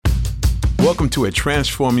Welcome to A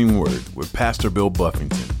Transforming Word with Pastor Bill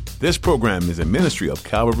Buffington. This program is a ministry of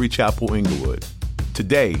Calvary Chapel, Inglewood.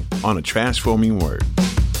 Today on A Transforming Word.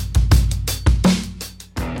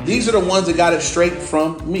 These are the ones that got it straight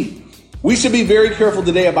from me. We should be very careful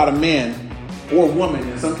today about a man or woman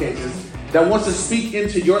in some cases that wants to speak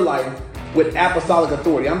into your life with apostolic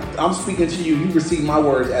authority. I'm speaking to you. You receive my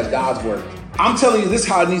words as God's word. I'm telling you this is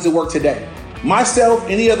how it needs to work today. Myself,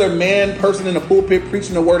 any other man, person in the pulpit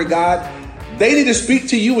preaching the word of God, they need to speak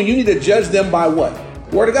to you and you need to judge them by what?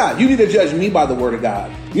 Word of God. You need to judge me by the word of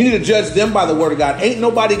God. You need to judge them by the word of God. Ain't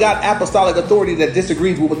nobody got apostolic authority that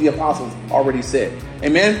disagrees with what the apostles already said.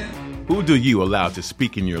 Amen? Who do you allow to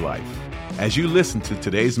speak in your life? As you listen to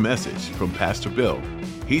today's message from Pastor Bill,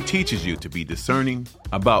 he teaches you to be discerning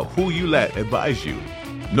about who you let advise you.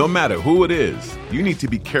 No matter who it is, you need to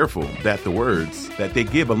be careful that the words that they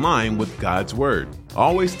give align with God's word.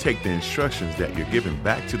 Always take the instructions that you're given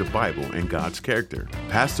back to the Bible and God's character.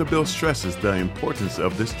 Pastor Bill stresses the importance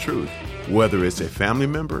of this truth. Whether it's a family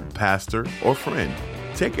member, pastor, or friend,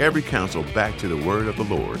 take every counsel back to the word of the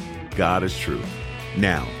Lord. God is truth.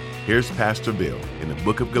 Now, here's Pastor Bill in the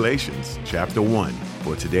book of Galatians, chapter 1,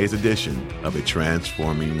 for today's edition of A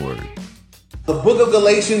Transforming Word. The book of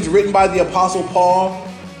Galatians, written by the Apostle Paul,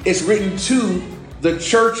 is written to the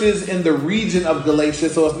churches in the region of Galatia.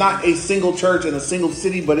 So it's not a single church in a single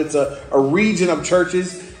city, but it's a region of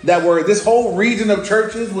churches this whole region of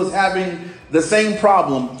churches was having the same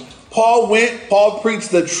problem. Paul preached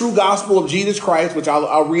the true gospel of Jesus Christ, which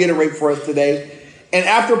I'll reiterate for us today. And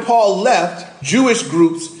after Paul left, Jewish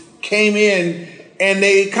groups came in and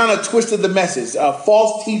they kind of twisted the message.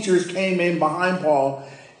 False teachers came in behind Paul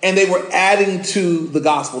and they were adding to the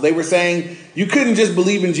gospel. They were saying, you couldn't just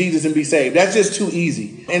believe in Jesus and be saved. That's just too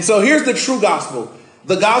easy. And so here's the true gospel.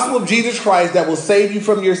 The gospel of Jesus Christ that will save you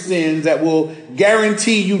from your sins, that will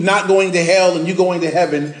guarantee you not going to hell and you going to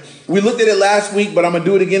heaven. We looked at it last week, but I'm going to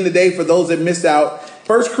do it again today for those that missed out.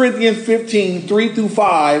 1 Corinthians 15,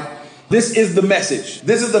 3-5. This is the message.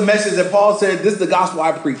 This is the message that Paul said, this is the gospel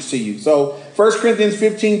I preach to you. So 1 Corinthians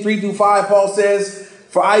 15, 3-5, Paul says,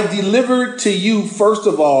 for I delivered to you, first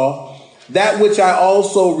of all, that which I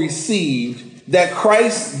also received, that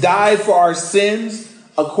Christ died for our sins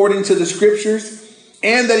according to the scriptures,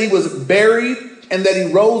 and that he was buried, and that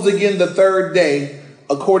he rose again the third day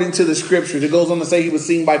according to the scriptures. It goes on to say he was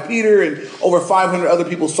seen by Peter, and over 500 other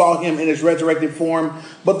people saw him in his resurrected form.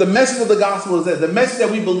 But the message of the gospel is that the message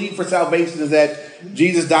that we believe for salvation is that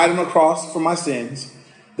Jesus died on the cross for my sins,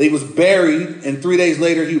 that he was buried, and 3 days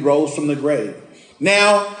later he rose from the grave.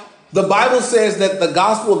 Now, the Bible says that the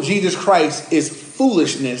gospel of Jesus Christ is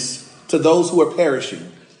foolishness to those who are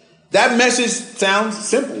perishing. That message sounds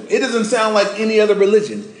simple. It doesn't sound like any other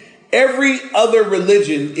religion. Every other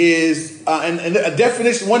religion is,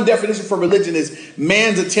 one definition for religion is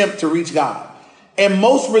man's attempt to reach God. And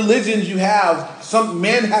most religions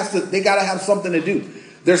they got to have something to do.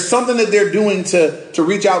 There's something that they're doing to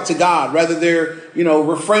reach out to God. Rather they're,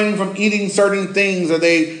 refraining from eating certain things or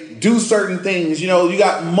they do certain things. You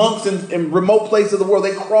got monks in remote places of the world.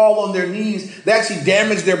 They crawl on their knees. They actually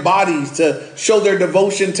damage their bodies to show their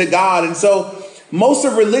devotion to God. And so most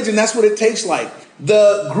of religion, that's what it takes like.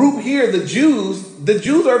 The group here, the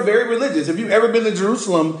Jews are very religious. If you've ever been to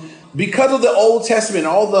Jerusalem, because of the Old Testament,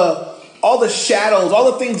 all the shadows,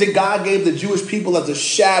 all the things that God gave the Jewish people as a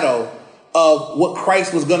shadow of what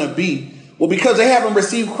Christ was going to be. Well, because they haven't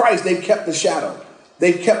received Christ, they've kept the shadow.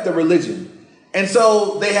 They've kept the religion. And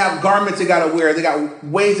so they have garments they got to wear. They got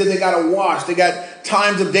ways that they got to wash. They got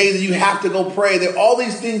times of day that you have to go pray. There are all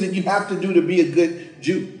these things that you have to do to be a good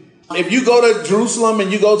Jew. If you go to Jerusalem and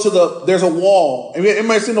you go to there's a wall.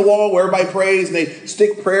 Everybody's seen the wall where everybody prays and they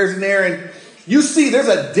stick prayers in there. And you see there's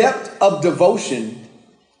a depth of devotion.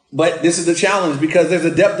 But this is the challenge because there's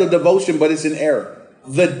a depth of devotion, but it's in error.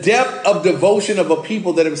 The depth of devotion of a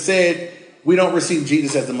people that have said, we don't receive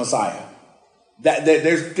Jesus as the Messiah. That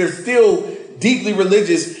they're still deeply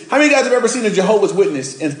religious. How many of you guys have ever seen a Jehovah's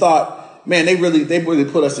Witness and thought, man, they really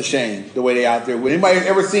put us to shame the way they out there? Anybody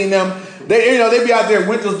ever seen them? They be out there at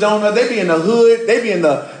Winter's Donut. They be in the hood. They be in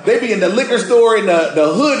the liquor store, in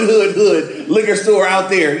the hood liquor store out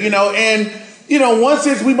there, and one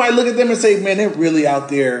sense we might look at them and say, man, they're really out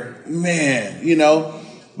there, man,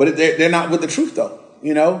 but they're not with the truth though.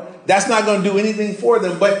 That's not going to do anything for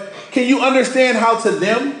them. But can you understand how to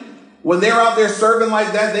them, when they're out there serving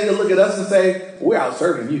like that, they can look at us and say, we're out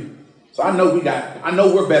serving you. So I know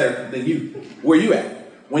we're better than you. Where you at?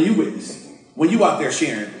 When you witnessing, when you out there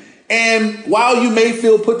sharing. And while you may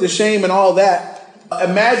feel put to shame and all that,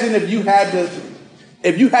 imagine if you had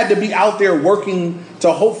to be out there working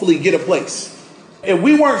to hopefully get a place. If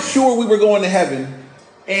we weren't sure we were going to heaven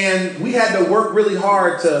and we had to work really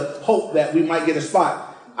hard to hope that we might get a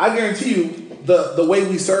spot, I guarantee you the way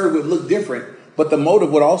we serve would look different, but the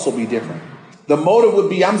motive would also be different. The motive would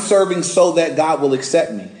be, I'm serving so that God will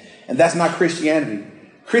accept me. And that's not Christianity.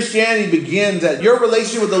 Christianity begins at your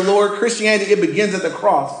relationship with the Lord. Christianity, it begins at the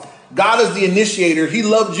cross. God is the initiator. He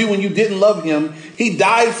loved you when you didn't love him. He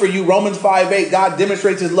died for you. Romans 5:8. God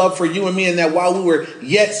demonstrates his love for you and me, and that while we were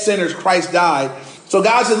yet sinners, Christ died. So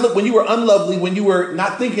God said, look, when you were unlovely, when you were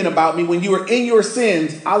not thinking about me, when you were in your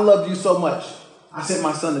sins, I loved you so much. I sent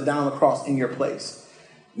my son to die on the cross in your place.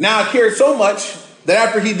 Now I cared so much that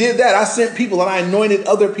after he did that, I sent people and I anointed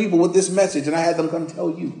other people with this message, and I had them come tell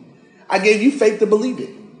you. I gave you faith to believe it.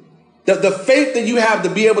 The faith that you have to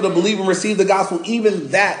be able to believe and receive the gospel, even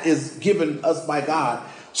that is given us by God.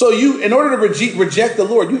 So in order to reject the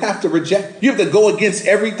Lord, you have to go against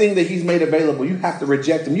everything that he's made available. You have to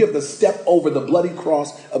reject him. You have to step over the bloody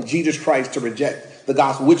cross of Jesus Christ to reject the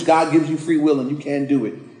gospel, which God gives you free will, and you can do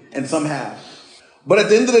it. And some have. But at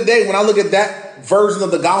the end of the day, when I look at that version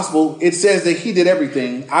of the gospel, it says that he did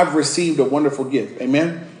everything. I've received a wonderful gift.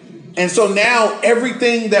 Amen. And so now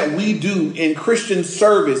everything that we do in Christian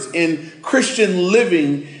service, in Christian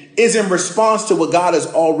living, is in response to what God has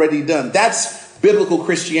already done. That's biblical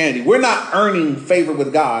Christianity. We're not earning favor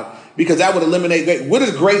with God, because that would eliminate grace. What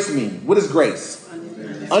does grace mean? What is grace?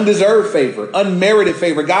 Undeserved favor, unmerited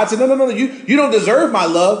favor. God said, no, you don't deserve my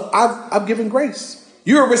love. I've given grace.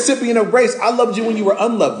 You're a recipient of grace. I loved you when you were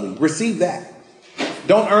unlovely. Receive that.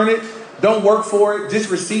 Don't earn it. Don't work for it. Just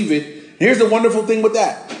receive it. Here's the wonderful thing with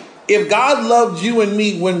that. If God loved you and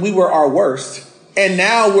me when we were our worst, and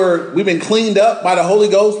now we've been cleaned up by the Holy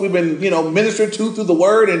Ghost, we've been, ministered to through the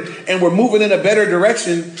word, and we're moving in a better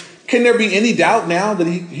direction, can there be any doubt now that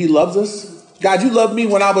he loves us? God, you loved me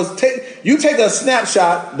when I was, you take a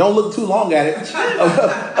snapshot, don't look too long at it,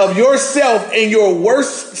 of yourself in your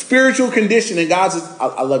worst spiritual condition, and God says,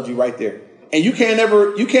 I loved you right there. And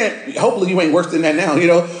hopefully you ain't worse than that now,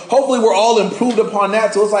 hopefully we're all improved upon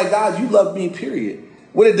that. So it's like, God, you love me, period.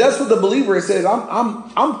 What it does for the believer, it says,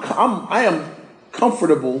 I am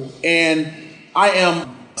comfortable and I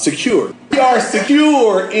am secure. We are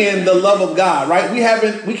secure in the love of God, right?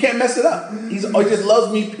 We can't mess it up. He just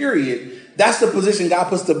loves me, period. That's the position God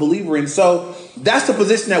puts the believer in. So that's the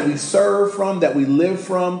position that we serve from, that we live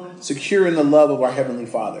from, secure in the love of our Heavenly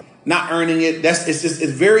Father. Not earning it.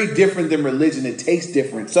 It's very different than religion. It tastes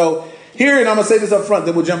different. So here, and I'm going to say this up front,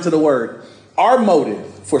 then we'll jump to the word. Our motive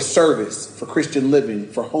for service, for Christian living,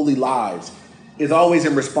 for holy lives is always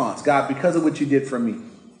in response. God, because of what you did for me,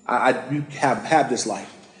 you have this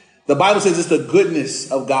life. The Bible says it's the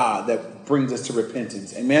goodness of God that brings us to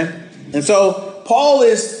repentance. Amen. And so Paul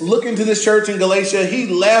is looking to this church in Galatia. He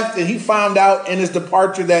left and he found out in his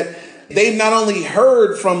departure that they've not only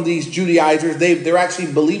heard from these Judaizers, they're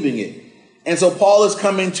actually believing it. And so Paul is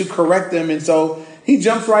coming to correct them. And so he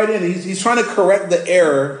jumps right in. He's trying to correct the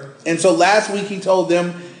error. And so last week he told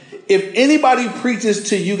them, if anybody preaches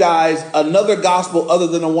to you guys another gospel other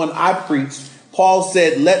than the one I preached, Paul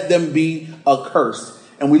said, let them be accursed.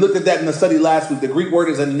 And we looked at that in the study last week. The Greek word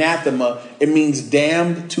is anathema. It means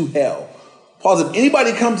damned to hell. Paul said, if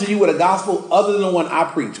anybody comes to you with a gospel other than the one I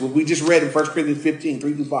preach, what we just read in 1 Corinthians 15,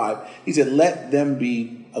 3-5, he said, let them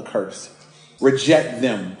be accursed. Reject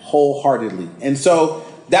them wholeheartedly. And so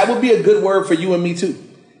that would be a good word for you and me too.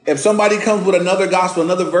 If somebody comes with another gospel,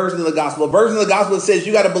 another version of the gospel, a version of the gospel that says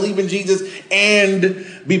you got to believe in Jesus and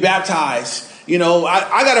be baptized.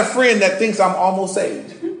 I got a friend that thinks I'm almost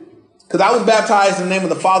saved because I was baptized in the name of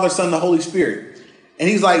the Father, Son, and the Holy Spirit. And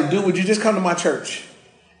he's like, dude, would you just come to my church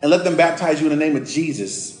and let them baptize you in the name of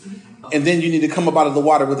Jesus? And then you need to come up out of the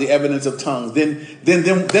water with the evidence of tongues.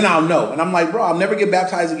 Then I'll know. And I'm like, bro, I'll never get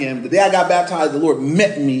baptized again. The day I got baptized, the Lord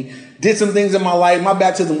met me, did some things in my life. My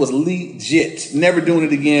baptism was legit. Never doing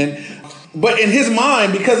it again. But in his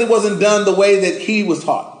mind, because it wasn't done the way that he was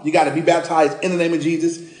taught, you got to be baptized in the name of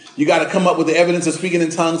Jesus. You got to come up with the evidence of speaking in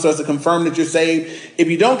tongues so as to confirm that you're saved. If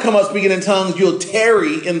you don't come up speaking in tongues, you'll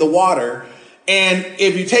tarry in the water. And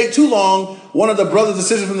if you take too long, one of the brothers and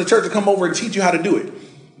sisters from the church will come over and teach you how to do it.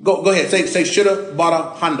 Go ahead. Say shoulda,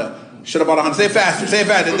 boughta, Honda. Shoulda, boughta, Honda. Say it faster.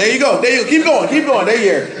 There you go. Keep going.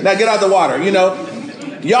 There you are. Now get out the water,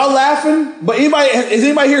 Y'all laughing? But has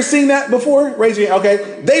anybody here seen that before? Raise your hand.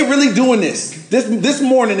 Okay. They really doing this. This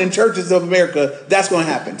morning in churches of America, that's going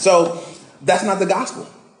to happen. So that's not the gospel,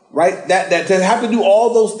 right? That to have to do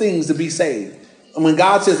all those things to be saved. And when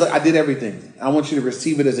God says, look, I did everything, I want you to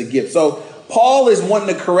receive it as a gift. So Paul is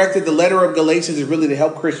wanting to correct it. The letter of Galatians is really to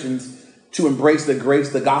help Christians to embrace the grace,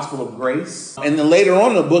 the gospel of grace. And then later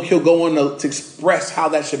on in the book, he'll go on to express how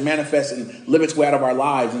that should manifest and live its way out of our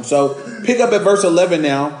lives. And so pick up at verse 11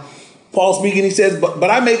 now. Paul speaking, he says, but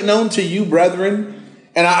I make known to you, brethren.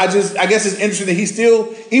 And I guess it's interesting that he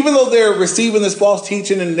still, even though they're receiving this false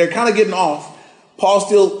teaching and they're kind of getting off, Paul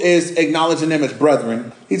still is acknowledging them as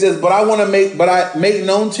brethren. He says, but I make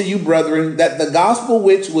known to you, brethren, that the gospel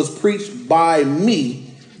which was preached by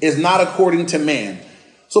me is not according to man.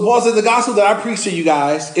 So Paul said, the gospel that I preached to you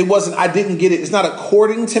guys, I didn't get it. It's not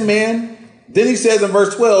according to man. Then he says in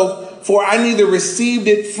verse 12, for I neither received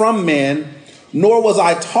it from man, nor was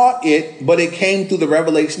I taught it, but it came through the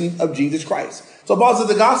revelation of Jesus Christ. So Paul said,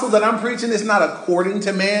 the gospel that I'm preaching is not according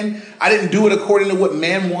to man. I didn't do it according to what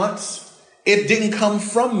man wants. It didn't come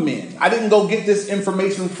from men. I didn't go get this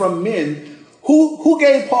information from men. Who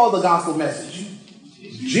gave Paul the gospel message?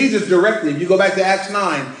 Jesus directly. If you go back to Acts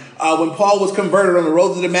 9, when Paul was converted on the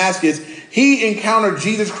road to Damascus, he encountered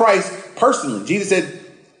Jesus Christ personally. Jesus said,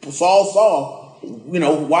 Saul, Saul,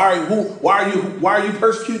 why are you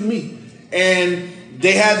persecuting me? And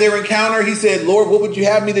they had their encounter. He said, Lord, what would you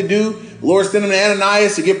have me to do? The Lord sent him to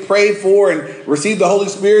Ananias to get prayed for and receive the Holy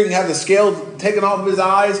Spirit and have the scales taken off of his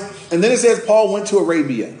eyes. And then it says Paul went to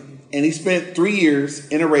Arabia and he spent 3 years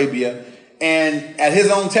in Arabia. And at his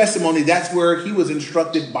own testimony, that's where he was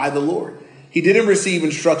instructed by the Lord. He didn't receive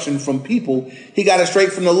instruction from people. He got it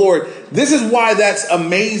straight from the Lord. This is why that's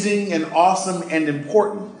amazing and awesome and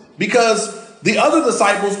important, because the other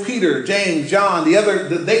disciples, Peter, James, John,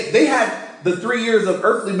 they had the 3 years of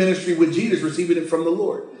earthly ministry with Jesus, receiving it from the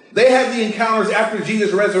Lord. They had the encounters after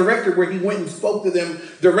Jesus resurrected where he went and spoke to them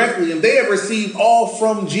directly, and they have received all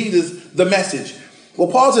from Jesus the message.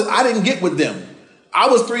 Well, Paul says, I didn't get with them. I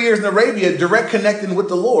was 3 years in Arabia, direct connecting with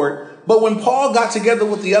the Lord. But when Paul got together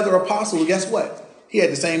with the other apostles, guess what? He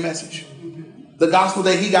had the same message. The gospel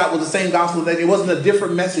that he got was the same gospel. That it wasn't a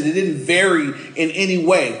different message. It didn't vary in any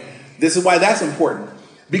way. This is why that's important.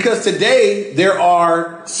 Because today there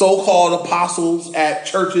are so-called apostles at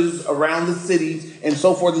churches around the cities and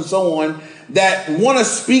so forth and so on that want to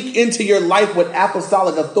speak into your life with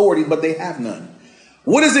apostolic authority, but they have none.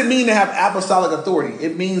 What does it mean to have apostolic authority?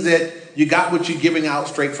 It means that you got what you're giving out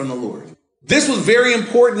straight from the Lord. This was very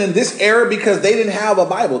important in this era because they didn't have a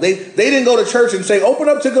Bible. They didn't go to church and say, open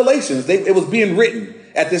up to Galatians. It was being written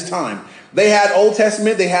at this time. They had Old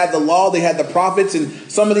Testament, they had the law, they had the prophets, and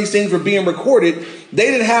some of these things were being recorded. They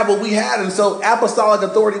didn't have what we had. And so apostolic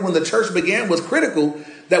authority when the church began was critical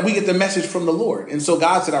that we get the message from the Lord. And so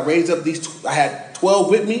God said, I raised up I had 12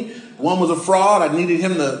 with me. One was a fraud. I needed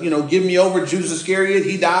him to, give me over. Judas Iscariot,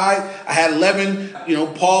 he died. I had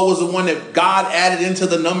 11. Paul was the one that God added into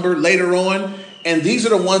the number later on. And these are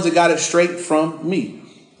the ones that got it straight from me.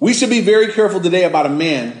 We should be very careful today about a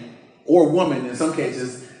man or woman in some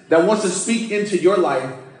cases that wants to speak into your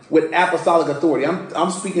life with apostolic authority. I'm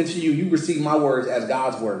speaking to you. You receive my words as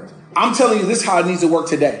God's words. I'm telling you, this is how it needs to work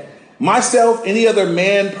today. Myself, any other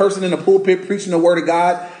man, person in the pulpit preaching the word of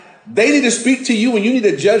God, they need to speak to you and you need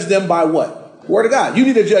to judge them by what? Word of God. You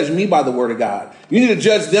need to judge me by the word of God. You need to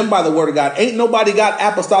judge them by the word of God. Ain't nobody got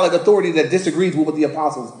apostolic authority that disagrees with what the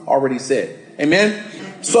apostles already said. Amen.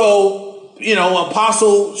 So,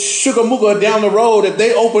 Apostle Shukamuka down the road, if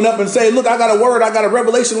they open up and say, look, I got a word, I got a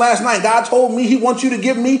revelation last night. God told me he wants you to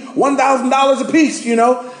give me $1,000 a piece.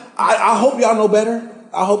 I hope y'all know better.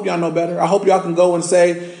 I hope y'all can go and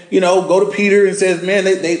say, go to Peter and says, man,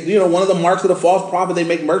 they one of the marks of the false prophet, they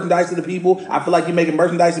make merchandise to the people. I feel like you're making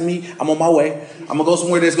merchandise to me. I'm on my way. I'm going to go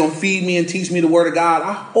somewhere that's going to feed me and teach me the word of God.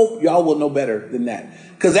 I hope y'all will know better than that,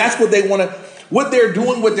 because that's what they want to, what they're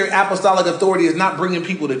doing with their apostolic authority is not bringing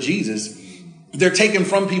people to Jesus. They're taking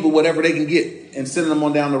from people whatever they can get and sending them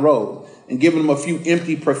on down the road and giving them a few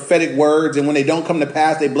empty prophetic words. And when they don't come to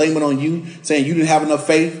pass, they blame it on you, saying you didn't have enough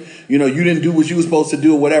faith. You didn't do what you were supposed to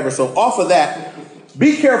do or whatever. So off of that,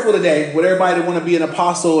 be careful today with everybody that want to be an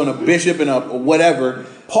apostle and a bishop and a whatever.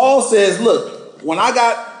 Paul says, look, when I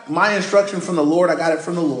got my instruction from the Lord, I got it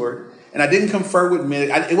from the Lord. And I didn't confer with men.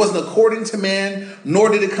 It wasn't according to man, nor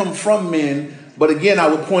did it come from men. But again, I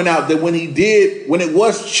would point out that when it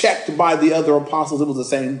was checked by the other apostles, it was the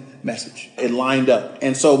same message. It lined up.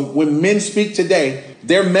 And so when men speak today,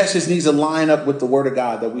 their message needs to line up with the word of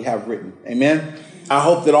God that we have written. Amen. I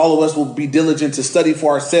hope that all of us will be diligent to study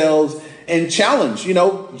for ourselves and challenge,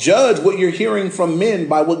 judge what you're hearing from men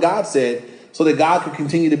by what God said, so that God can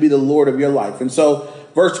continue to be the Lord of your life. And so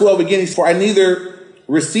verse 12 again, for I neither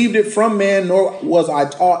received it from man, nor was I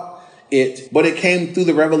taught it, but it came through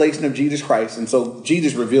the revelation of Jesus Christ. And so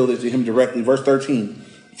Jesus revealed it to him directly. Verse 13,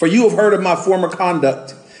 for you have heard of my former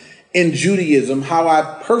conduct in Judaism, how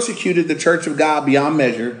I persecuted the church of God beyond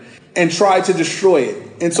measure, and tried to destroy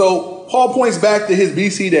it. And so Paul points back to his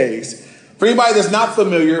BC days. For anybody that's not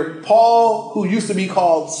familiar, Paul, who used to be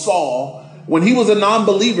called Saul, when he was a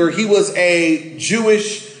non-believer, he was a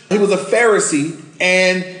Pharisee,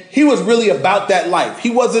 and he was really about that life. He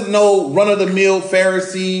wasn't no run-of-the-mill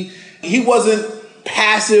Pharisee. He wasn't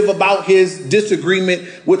passive about his disagreement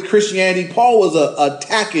with Christianity. Paul was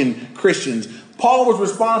attacking Christians. Paul was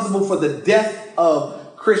responsible for the death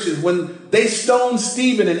of Christians. When they stoned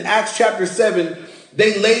Stephen in Acts chapter 7,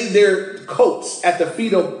 they laid their coats at the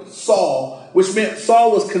feet of Saul, which meant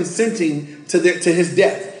Saul was consenting to his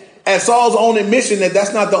death. At Saul's own admission that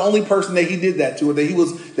that's not the only person that he did that to, or that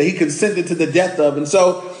he consented to the death of. And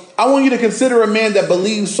so I want you to consider a man that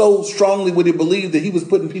believed so strongly what he believed that he was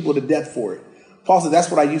putting people to death for it. Paul said, that's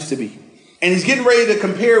what I used to be. And he's getting ready to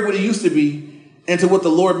compare what he used to be into what the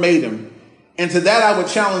Lord made him. And to that, I would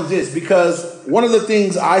challenge this, because one of the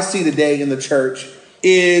things I see today in the church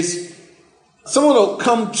is someone will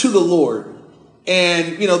come to the Lord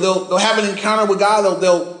and, they'll have an encounter with God.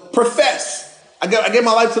 They'll profess, I gave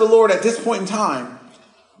my life to the Lord at this point in time,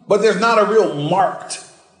 but there's not a real marked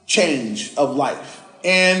change of life.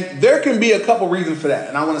 And there can be a couple reasons for that.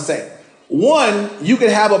 And I want to say, one, you could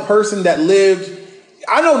have a person that lived,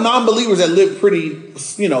 I know non-believers that live pretty,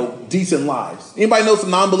 decent lives. Anybody know some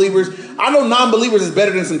non-believers? I know non-believers is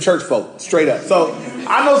better than some church folk, straight up. So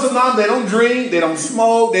I know some they don't drink, they don't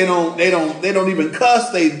smoke, they don't even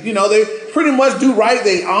cuss. They pretty much do right.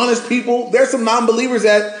 They honest people. There's some non-believers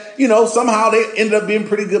that, somehow they end up being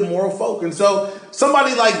pretty good moral folk. And so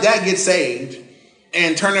somebody like that gets saved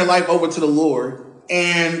and turn their life over to the Lord.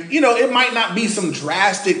 And, it might not be some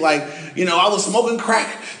drastic, I was smoking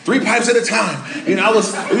crack 3 pipes at a time. I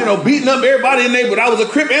was, beating up everybody in the neighborhood. I was a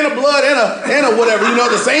Crip and a Blood and a whatever,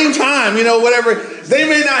 at the same time, whatever. They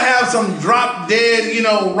may not have some drop dead,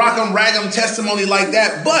 rock'em rag'em testimony like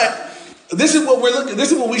that. But this is what we're looking,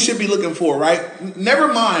 this is what we should be looking for, right?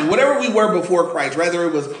 Never mind, whatever we were before Christ, whether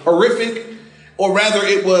it was horrific or rather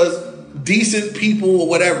it was decent people or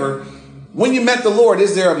whatever. When you met the Lord,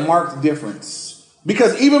 is there a marked difference?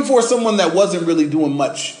 Because even for someone that wasn't really doing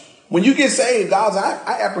much, when you get saved, God,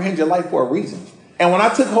 I apprehend your life for a reason. And when I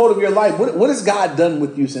took hold of your life, what has God done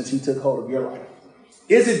with you since he took hold of your life?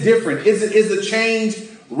 Is it different? Is the change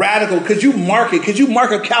radical? Could you mark it? Could you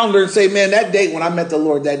mark a calendar and say, man, that date when I met the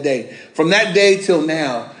Lord, that day, from that day till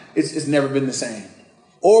now, it's never been the same?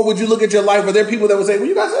 Or would you look at your life where there are people that would say, when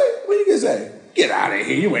you got saved? When you get saved? Get out of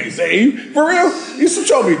here. You ain't saved. For real? You should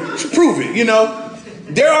show me. You should prove it,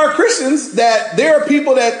 There are Christians that there are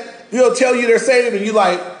people that tell you they're saved and you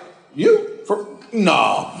like,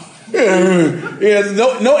 no. Yeah,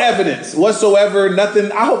 no evidence whatsoever,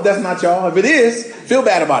 nothing. I hope that's not y'all. If it is, feel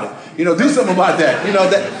bad about it. Do something about that.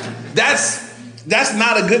 That's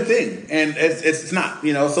not a good thing. And it's not,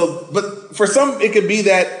 so, but for some, it could be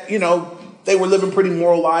that, they were living pretty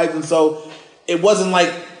moral lives. And so it wasn't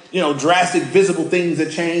like, drastic visible things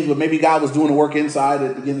that changed, but maybe God was doing the work inside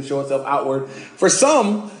and beginning to show itself outward. For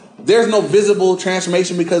some, there's no visible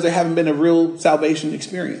transformation because there haven't been a real salvation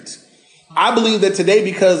experience. I believe that today,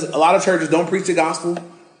 because a lot of churches don't preach the gospel,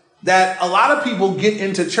 that a lot of people get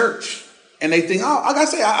into church and they think, I gotta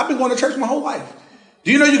say, I've been going to church my whole life.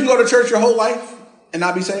 Do you know you can go to church your whole life and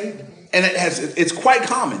not be saved? And it's quite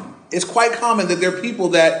common. It's quite common that there are people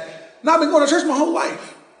that, I've been going to church my whole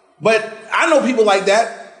life. But I know people like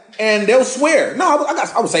that. And they'll swear,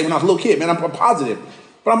 I was saved when I was a little kid, man. I'm positive.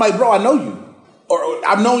 But I'm like, bro, I know you. Or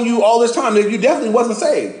I've known you all this time. You definitely wasn't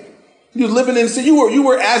saved. You was living in sin. You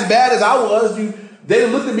were as bad as I was. They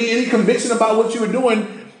didn't look to be any conviction about what you were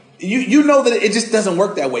doing. You know that it just doesn't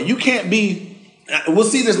work that way. You can't be, we'll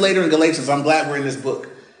see this later in Galatians. I'm glad we're in this book.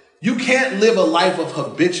 You can't live a life of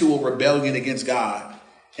habitual rebellion against God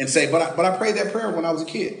and say, but I prayed that prayer when I was a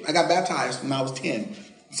kid. I got baptized when I was 10,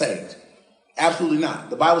 saved. Absolutely not.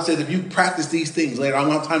 The Bible says if you practice these things later, I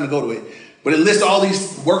don't have time to go to it, but it lists all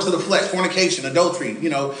these works of the flesh, fornication, adultery,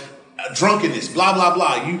 drunkenness, blah, blah,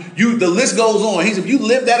 blah. The list goes on. He said, if you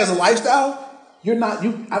live that as a lifestyle, it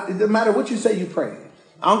doesn't matter what you say you pray.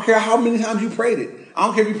 I don't care how many times you prayed it. I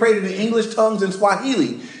don't care if you prayed it in English, tongues, and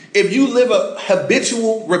Swahili. If you live a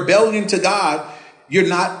habitual rebellion to God, you're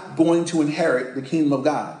not going to inherit the kingdom of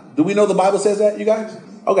God. Do we know the Bible says that, you guys?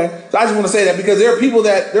 Okay, so I just want to say that because there are people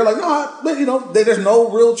that they're like, there's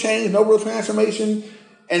no real change, no real transformation.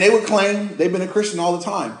 And they would claim they've been a Christian all the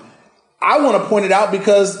time. I want to point it out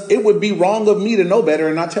because it would be wrong of me to know better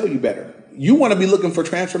and not tell you better. You want to be looking for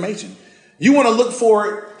transformation. You want to look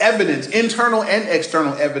for evidence, internal and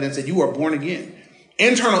external evidence that you are born again.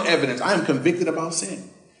 Internal evidence. I am convicted about sin.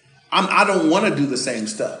 I don't want to do the same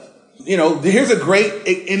stuff. Here's a great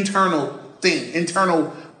internal thing,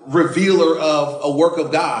 internal revealer of a work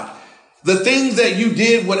of God. The things that you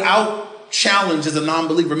did without challenge as a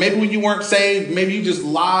non-believer. Maybe when you weren't saved, maybe you just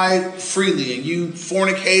lied freely and you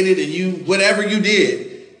fornicated and you, whatever you did.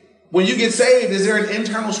 When you get saved, is there an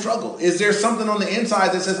internal struggle? Is there something on the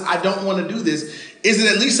inside that says, I don't want to do this? Is it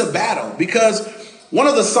at least a battle? Because one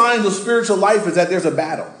of the signs of spiritual life is that there's a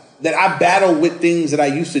battle, that I battle with things that I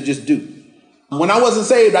used to just do. When I wasn't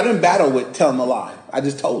saved, I didn't battle with telling a lie. I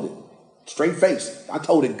just told it straight face. I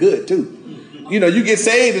told it good too. You know, you get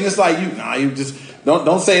saved and it's like, you just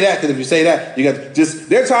don't say that. Because if you say that, you got just,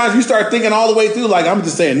 there are times you start thinking all the way through, like, I'm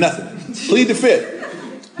just saying nothing. Plead the fifth.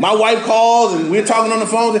 My wife calls and we're talking on the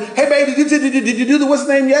phone. Hey, babe, did you do the what's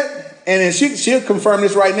name yet? And then she'll confirm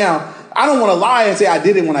this right now. I don't want to lie and say I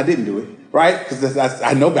did it when I didn't do it, right? Because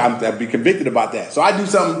I know I'd be convicted about that. So I do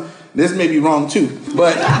something, this may be wrong too,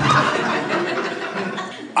 but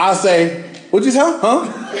I'll say, what'd you say?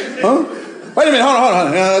 Huh? Wait a minute, hold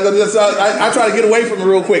on. I try to get away from it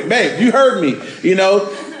real quick. Babe, you heard me, you know.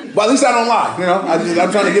 But at least I don't lie, you know.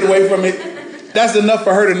 I'm trying to get away from it. That's enough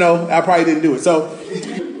for her to know I probably didn't do it. So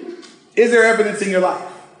is there evidence in your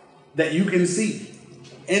life that you can see?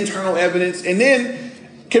 Internal evidence. And then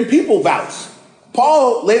can people vouch?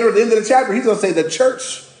 Paul, later at the end of the chapter, he's going to say the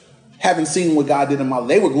church haven't seen what God did in my life.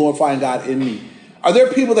 They were glorifying God in me. Are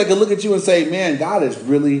there people that can look at you and say, man, God is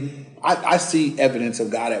really, I see evidence of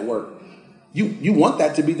God at work. You want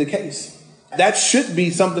that to be the case. That should be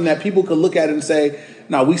something that people could look at and say,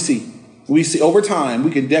 no, we see over time,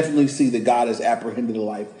 we can definitely see that God has apprehended a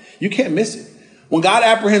life. You can't miss it. When God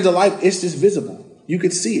apprehends a life, it's just visible. You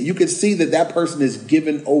could see it. You could see that person is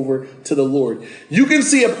given over to the Lord. You can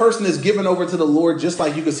see a person is given over to the Lord just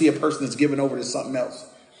like you can see a person is given over to something else.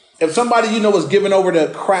 If somebody you know is given over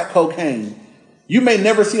to crack cocaine, you may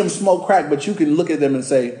never see them smoke crack, but you can look at them and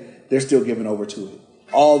say they're still given over to it.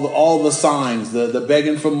 All the signs, the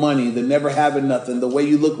begging for money, the never having nothing, the way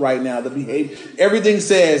you look right now, the behavior, everything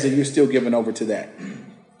says that you're still given over to that.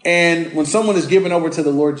 And when someone is given over to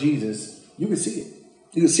the Lord Jesus, you can see it.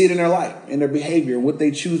 You can see it in their life, in their behavior, what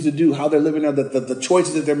they choose to do, how they're living, the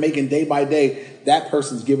choices that they're making day by day. That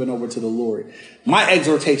person's given over to the Lord. My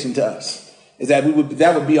exhortation to us is that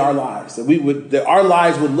that would be our lives. That our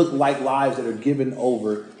lives would look like lives that are given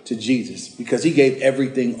over to Jesus, because he gave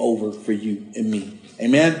everything over for you and me.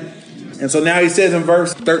 Amen. And so now he says in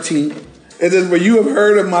verse 13, it says, "For you have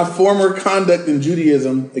heard of my former conduct in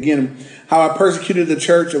Judaism, again, how I persecuted the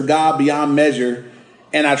church of God beyond measure,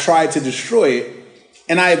 and I tried to destroy it.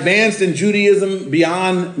 And I advanced in Judaism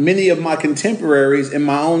beyond many of my contemporaries in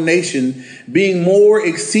my own nation, being more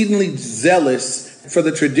exceedingly zealous for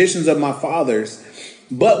the traditions of my fathers.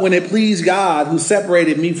 But when it pleased God, who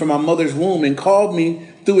separated me from my mother's womb and called me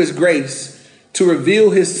through his grace to reveal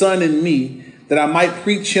his son in me, that I might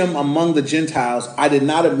preach him among the Gentiles, I did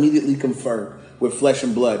not immediately confer with flesh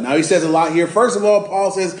and blood." Now he says a lot here. First of all,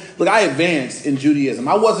 Paul says, look, I advanced in Judaism.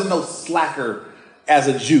 I wasn't no slacker as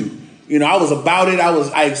a Jew. You know, I was about it.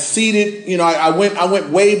 I exceeded, you know, I went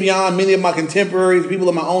way beyond many of my contemporaries, people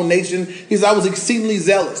of my own nation. He said, I was exceedingly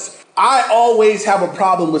zealous. I always have a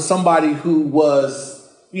problem with somebody who was,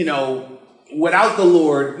 you know, without the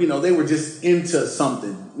Lord, you know, they were just into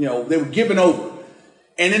something, you know, they were given over,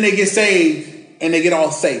 and then they get saved and they get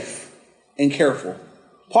all safe and careful.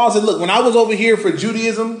 Paul said, look, when I was over here for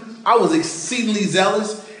Judaism, I was exceedingly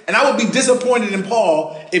zealous, and I would be disappointed in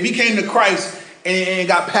Paul if he came to Christ and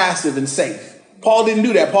got passive and safe. Paul didn't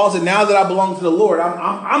do that. Paul said, now that I belong to the Lord,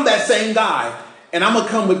 I'm that same guy. And I'm going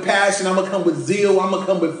to come with passion. I'm going to come with zeal. I'm going to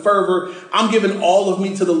come with fervor. I'm giving all of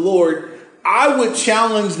me to the Lord. I would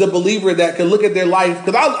challenge the believer that could look at their life.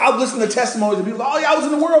 Because I've listened to testimonies of people. Oh, yeah, I was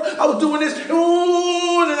in the world. I was doing this.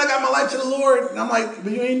 Ooh, and then I got my life to the Lord. And I'm like,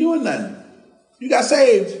 but you ain't doing nothing. You got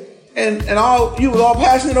saved. And you was all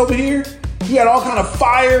passionate over here. You had all kind of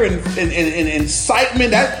fire and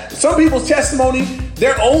excitement. That some people's testimony,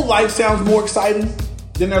 their old life sounds more exciting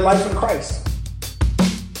than their life in Christ.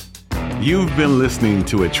 You've been listening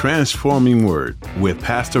to A Transforming Word with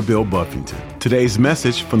Pastor Bill Buffington. Today's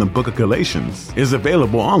message from the book of Galatians is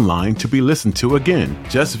available online to be listened to again.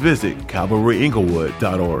 Just visit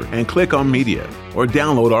CalvaryInglewood.org and click on Media, or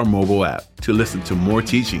download our mobile app to listen to more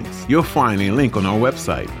teachings. You'll find a link on our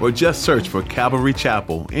website, or just search for Calvary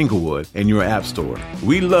Chapel Inglewood in your app store.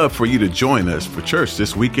 We'd love for you to join us for church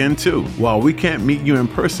this weekend too. While we can't meet you in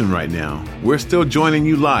person right now, we're still joining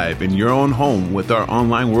you live in your own home with our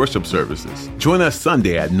online worship services. Join us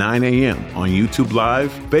Sunday at 9 a.m. on YouTube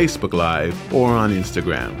Live, Facebook Live, or on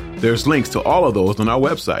Instagram. There's links to all of those on our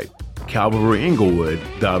website,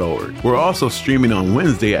 CalvaryInglewood.org. We're also streaming on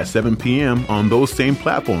Wednesday at 7 p.m. on those same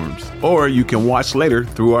platforms, or you can watch later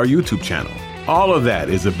through our YouTube channel. All of that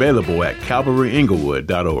is available at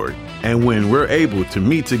calvaryinglewood.org. And when we're able to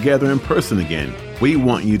meet together in person again, we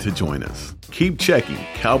want you to join us. Keep checking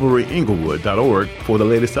calvaryinglewood.org for the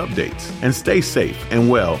latest updates, and stay safe and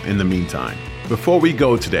well in the meantime. Before we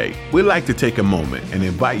go today, we'd like to take a moment and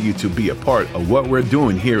invite you to be a part of what we're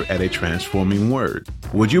doing here at A Transforming Word.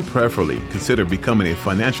 Would you preferably consider becoming a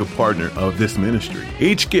financial partner of this ministry?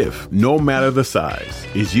 Each gift, no matter the size,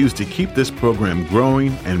 is used to keep this program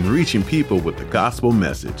growing and reaching people with the gospel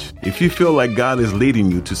message. If you feel like God is leading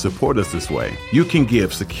you to support us this way, you can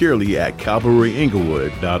give securely at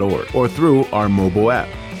calvaryinglewood.org or through our mobile app.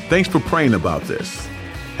 Thanks for praying about this.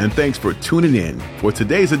 And thanks for tuning in for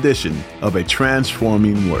today's edition of A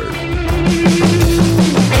Transforming Word.